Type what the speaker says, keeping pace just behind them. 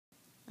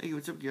Hey,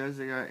 what's up, guys?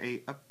 I got a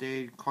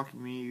update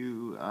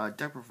koa'ki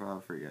deck profile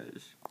for you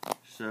guys.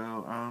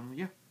 So,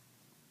 yeah.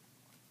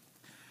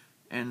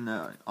 And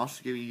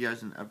also give you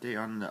guys an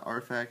update on the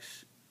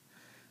artifacts.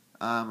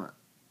 I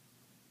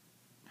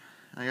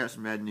got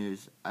some bad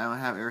news. I don't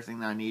have everything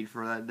that I need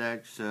for that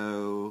deck,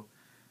 so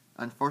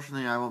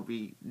unfortunately I won't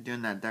be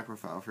doing that deck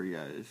profile for you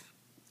guys.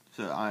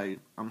 So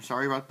I'm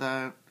sorry about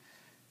that.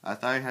 I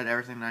thought I had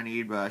everything I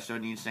need, but I still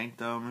need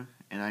Sanctum,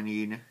 and I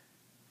need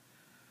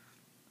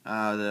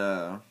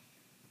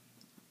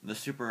the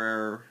super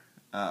rare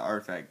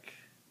artifact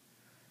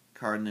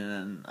card, and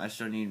then I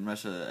still need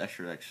most of the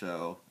extra deck,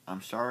 so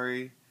I'm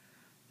sorry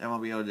that I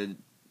won't be able to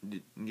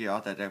get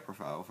out that deck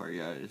profile for you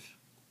guys.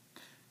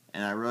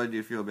 And I really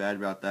do feel bad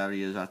about that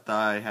because I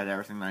thought I had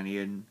everything I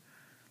needed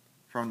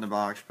from the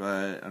box,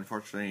 but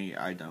unfortunately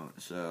I don't,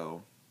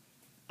 so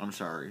I'm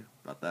sorry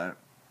about that.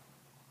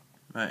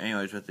 But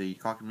anyways, with the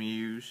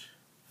koa'ki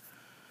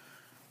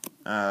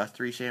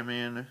 3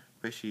 Sandman,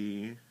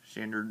 basically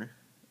standard,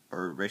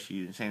 or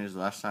basically the same as the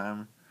last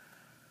time.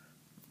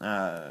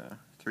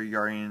 3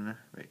 Guardian,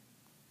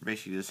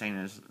 basically the same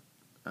as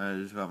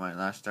what my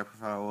last deck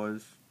profile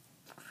was.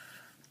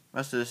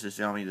 Most of this is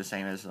going to be the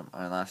same as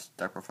my last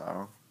deck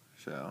profile.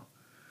 So,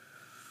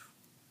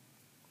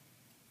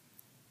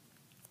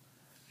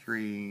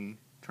 3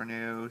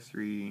 Tornado,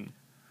 3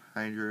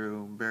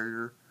 Hydro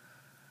Barrier,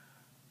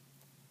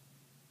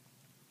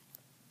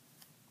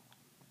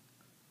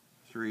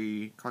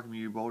 3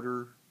 koa'ki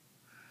Boulder,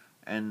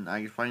 and I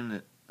explained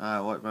that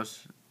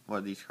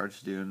what these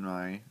cards do in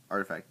my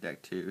artifact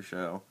deck too.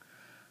 So,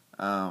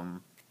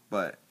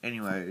 but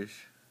anyways,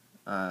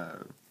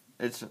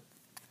 this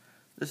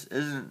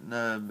isn't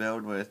the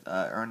build with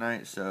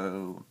Earnite,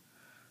 so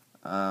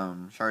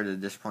sorry to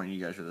disappoint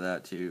you guys with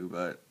that too.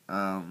 But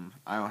I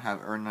don't have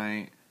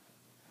Earnite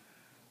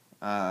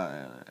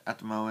at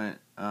the moment.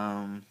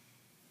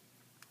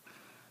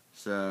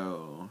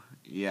 So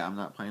yeah, I'm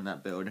not playing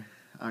that build.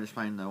 I'm just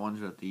playing the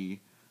ones with the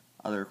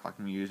other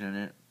koa'ki in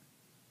it.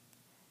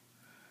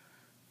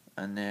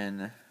 And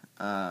then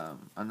I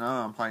know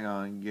I'm probably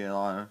gonna get a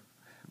lot of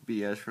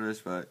BS for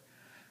this, but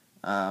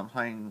I'm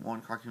playing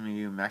one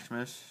koa'ki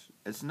Maximus.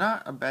 It's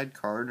not a bad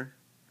card.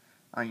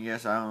 I mean,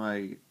 yes, I don't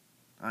like.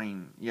 I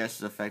mean, yes,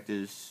 the effect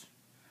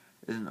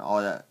isn't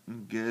all that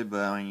good,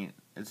 but I mean,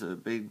 it's a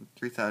big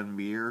 3,000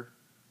 beer,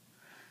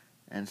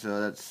 and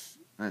so that's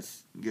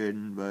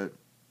good. But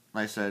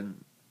like I said,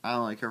 I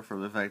don't really care for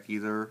the effect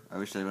either. I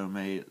wish they would have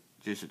made it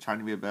just a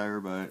tiny bit better,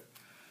 but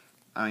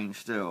I mean,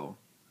 still,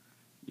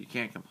 you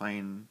can't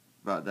complain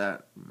about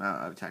that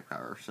amount of attack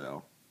power.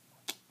 So,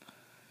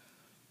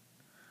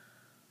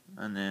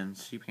 and then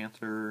Sea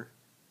Panther,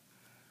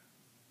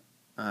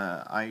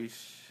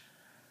 Ice,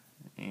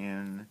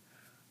 and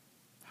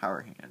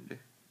Power Hand.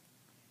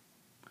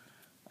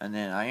 And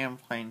then I am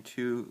playing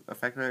 2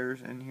 effect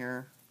layers in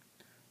here,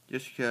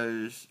 just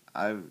because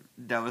I've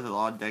dealt with a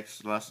lot of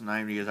decks last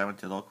night because I went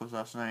to locals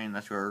last night, and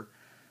that's where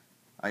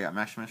I got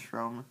Maximus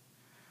from.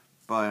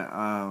 But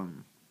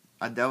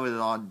I dealt with a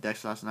lot of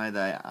decks last night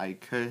that I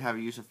could have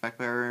used effect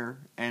layer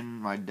in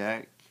my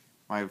deck,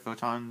 my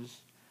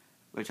photons,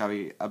 which I'll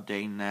be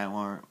updating that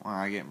when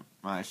I get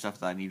my stuff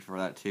that I need for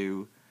that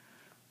too.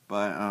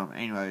 But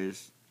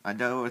anyways, I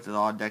dealt with a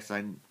lot of decks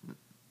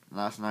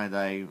last night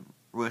that I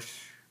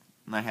wish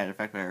I had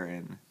effect layer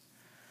in.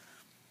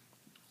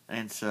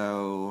 And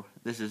so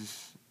this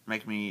is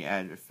making me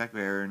add effect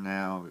layer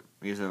now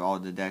because of all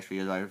the decks,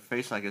 because I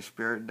faced like a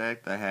spirit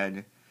deck that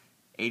had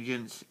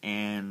Agents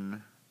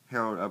and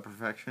Herald of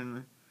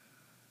Perfection.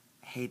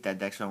 I hate that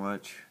deck so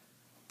much.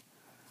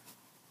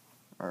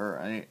 Or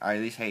I at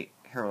least hate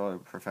Herald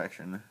of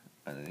Perfection,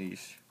 at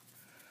least.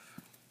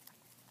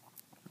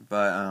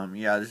 But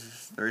yeah, this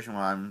is the reason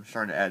why I'm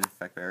starting to add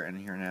effect layer in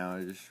here now,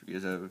 is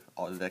because of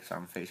all the decks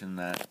I'm facing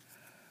that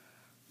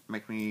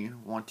make me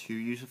want to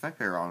use effect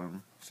layer on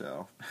them.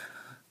 So,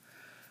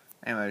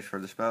 anyways, for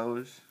the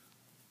spells,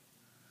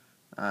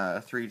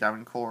 3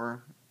 Diamond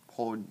Core,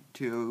 pulled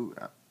 2,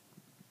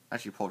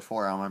 actually pulled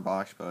 4 out of my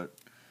box, but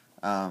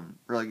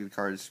really good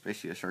card. It's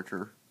basically a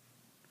searcher.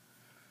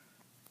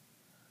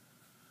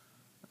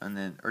 And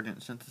then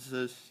Urgent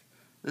Synthesis.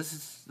 This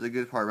is the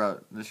good part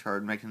about this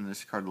card, making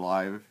this card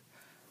live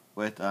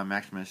with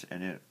Maximus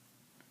in it.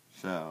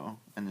 So,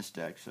 in this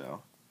deck,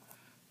 so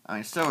I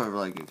mean, still a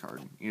really good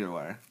card, either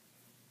way.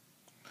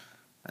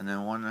 And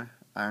then 1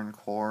 Iron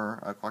Core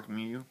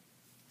koa'ki.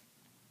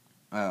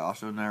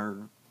 Also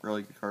another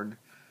really good card.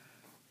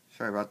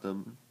 Sorry about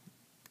the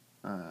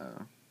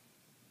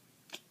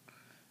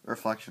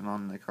reflection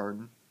on the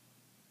card.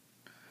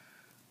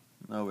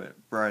 A little bit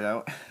bright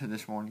out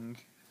this morning.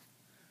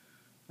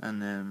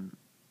 And then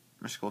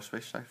Mystical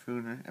Space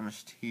Typhoon,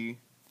 MST,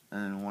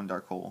 and then 1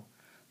 Dark Hole.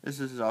 This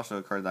is also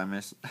a card that I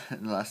missed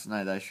last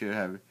night that I should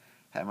have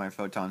had my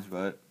photons,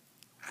 but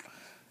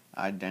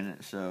I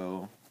didn't,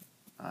 so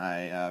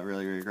I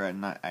really regret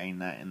not adding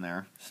that in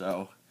there.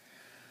 So,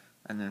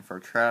 and then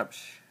for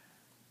traps,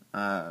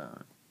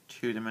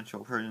 2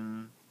 Dimensional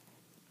Prison,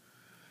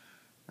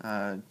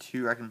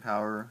 2 Wrecking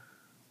Power,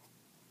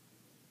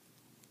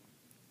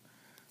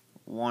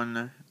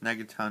 1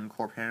 Negaton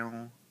core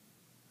panel,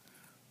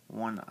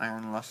 1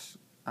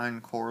 iron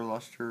core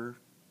luster,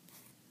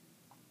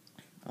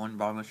 1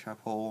 bottomless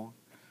trap hole,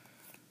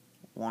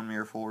 1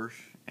 mirror force,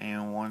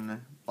 and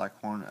 1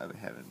 black horn of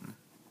heaven.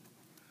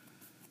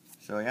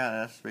 So yeah,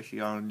 that's basically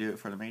gonna do it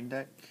for the main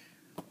deck.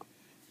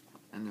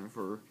 And then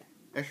for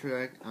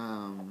extra deck,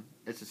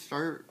 it's a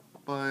start,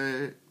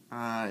 but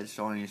it's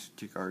only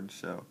 2 cards.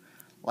 So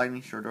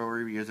lightning short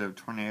over because of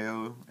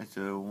tornado. It's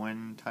a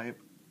wind type,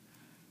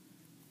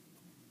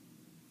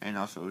 and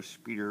also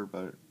speeder,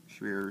 but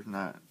speeder's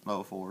not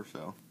level 4,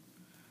 so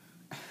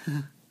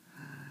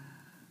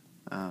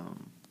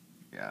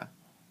yeah,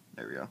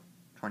 there we go,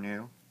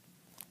 tornado.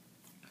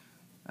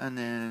 And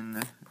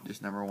then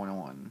just number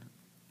 101.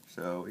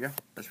 So yeah,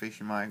 that's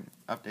basically my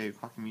updated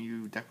koa'ki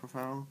meiru deck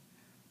profile.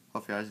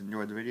 Hope you guys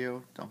enjoyed the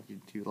video. Don't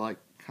forget to like,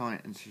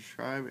 comment, and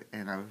subscribe,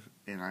 and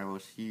I will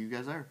see you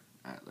guys there.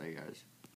 Alright, later guys.